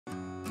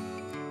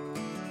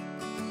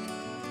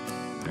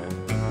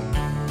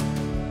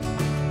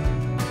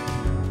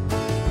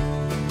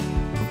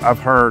I've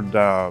heard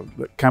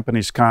that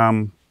companies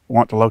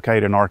want to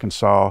locate in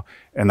Arkansas,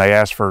 and they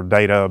ask for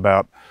data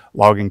about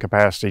logging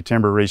capacity,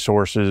 timber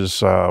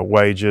resources,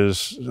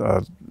 wages,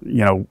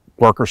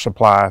 worker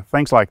supply,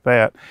 things like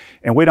that,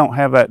 and we don't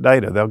have that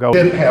data. They'll go.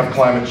 We didn't have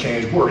climate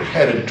change. We're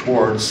headed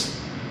towards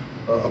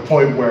a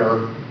point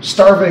where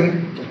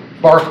starving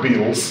bark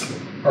beetles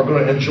are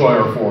going to enjoy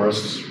our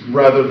forests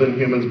rather than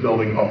humans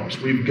building homes.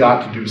 We've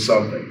got to do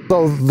something.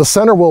 So the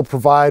center will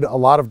provide a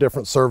lot of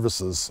different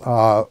services.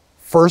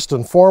 First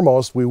and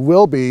foremost, we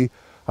will be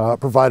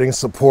providing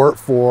support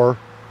for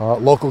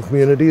local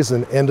communities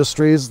and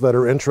industries that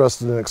are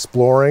interested in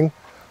exploring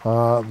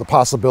the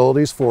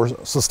possibilities for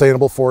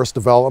sustainable forest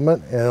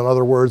development, and in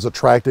other words,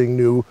 attracting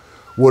new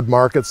wood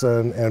markets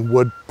and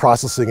wood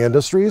processing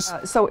industries.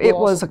 So it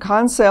was a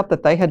concept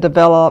that they had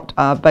developed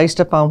based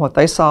upon what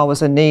they saw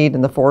was a need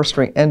in the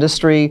forestry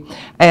industry,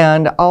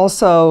 and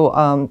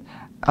also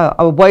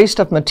a waste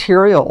of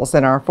materials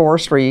in our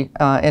forestry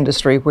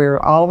industry where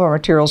all of our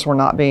materials were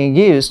not being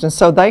used. And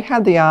so they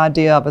had the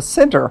idea of a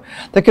center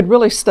that could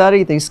really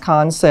study these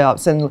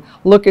concepts and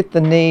look at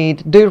the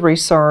need, do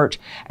research,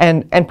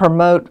 and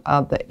promote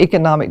the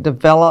economic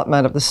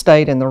development of the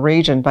state and the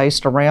region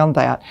based around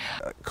that.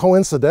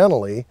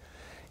 Coincidentally,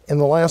 in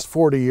the last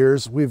 40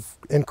 years, we've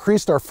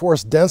increased our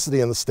forest density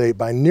in the state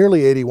by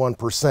nearly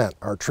 81%.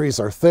 Our trees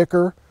are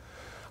thicker,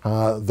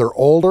 they're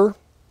older,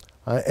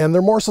 and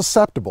they're more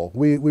susceptible.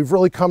 We've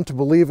really come to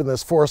believe in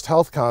this forest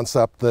health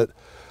concept that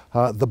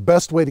the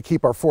best way to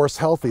keep our forests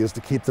healthy is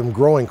to keep them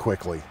growing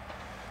quickly.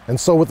 And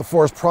so with the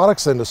forest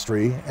products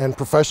industry and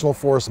professional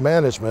forest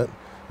management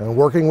and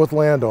working with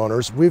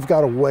landowners, we've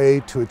got a way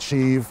to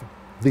achieve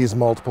these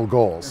multiple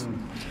goals.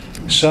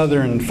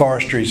 Southern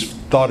forestry's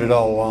thought it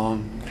all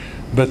along,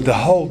 but the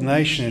whole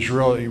nation is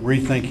really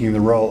rethinking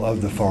the role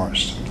of the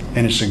forest,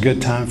 and it's a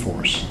good time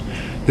for us.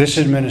 This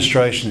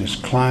administration is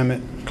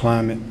climate,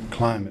 climate,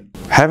 climate.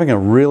 Having a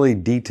really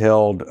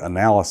detailed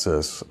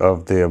analysis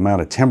of the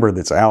amount of timber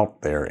that's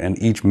out there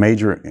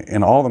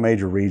in all the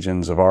major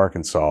regions of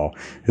Arkansas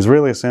is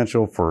really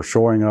essential for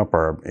shoring up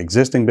our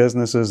existing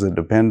businesses that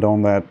depend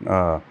on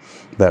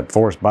that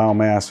forest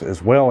biomass,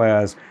 as well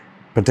as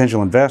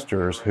potential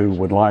investors who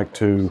would like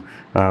to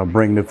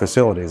bring new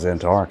facilities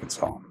into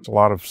Arkansas. There's a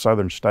lot of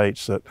southern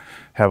states that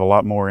have a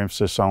lot more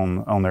emphasis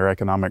on their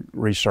economic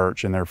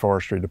research in their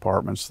forestry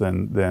departments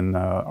than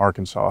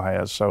Arkansas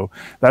has. So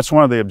that's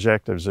one of the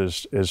objectives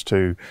is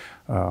to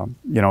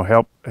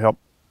help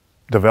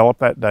develop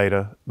that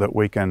data that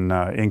we can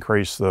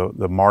increase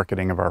the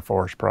marketing of our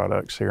forest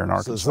products here in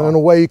Arkansas. So in a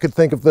way, you could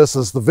think of this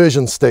as the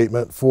vision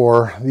statement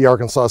for the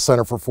Arkansas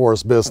Center for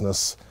Forest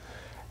Business.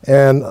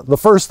 And the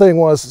first thing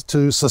was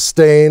to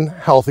sustain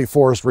healthy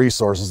forest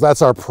resources.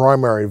 That's our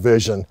primary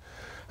vision.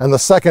 And the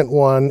second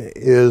one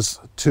is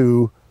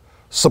to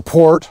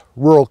support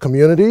rural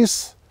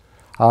communities.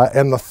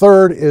 And the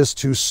third is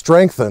to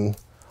strengthen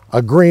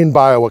a green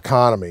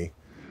bioeconomy.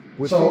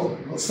 So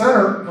the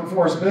Center for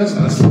Forest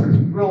Business is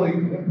really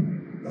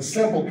a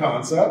simple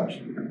concept.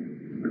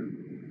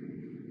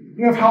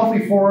 We have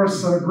healthy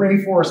forests and a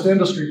green forest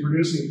industry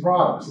producing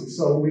products. And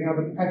so we have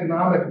an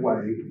economic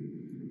way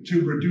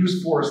to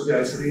reduce forest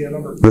density.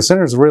 The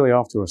center is really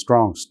off to a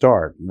strong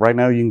start. Right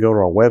now you can go to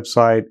our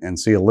website and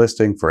see a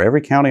listing for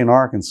every county in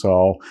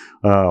Arkansas,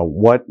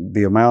 what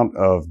the amount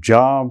of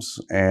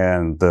jobs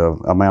and the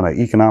amount of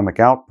economic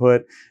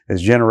output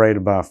is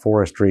generated by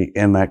forestry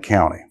in that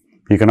county.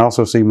 You can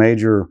also see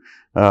major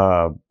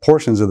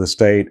portions of the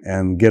state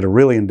and get a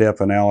really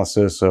in-depth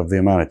analysis of the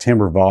amount of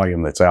timber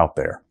volume that's out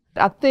there.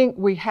 I think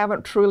we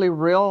haven't truly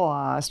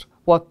realized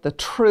what the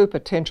true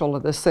potential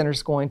of this center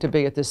is going to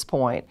be at this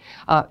point,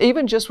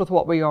 even just with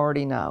what we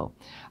already know.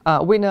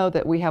 We know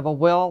that we have a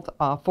wealth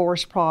of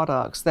forest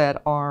products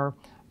that are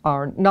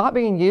not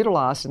being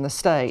utilized in the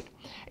state.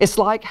 It's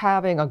like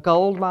having a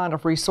gold mine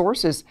of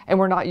resources and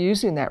we're not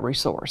using that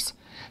resource.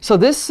 So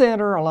this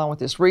center, along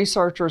with its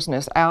researchers and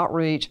its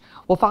outreach,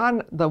 will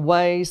find the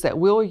ways that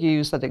we'll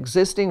use that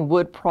existing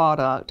wood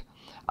product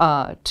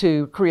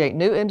to create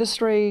new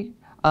industry,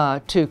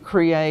 to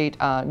create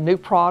new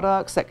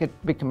products that could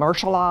be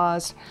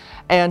commercialized,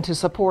 and to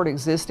support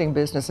existing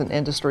business and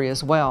industry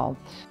as well.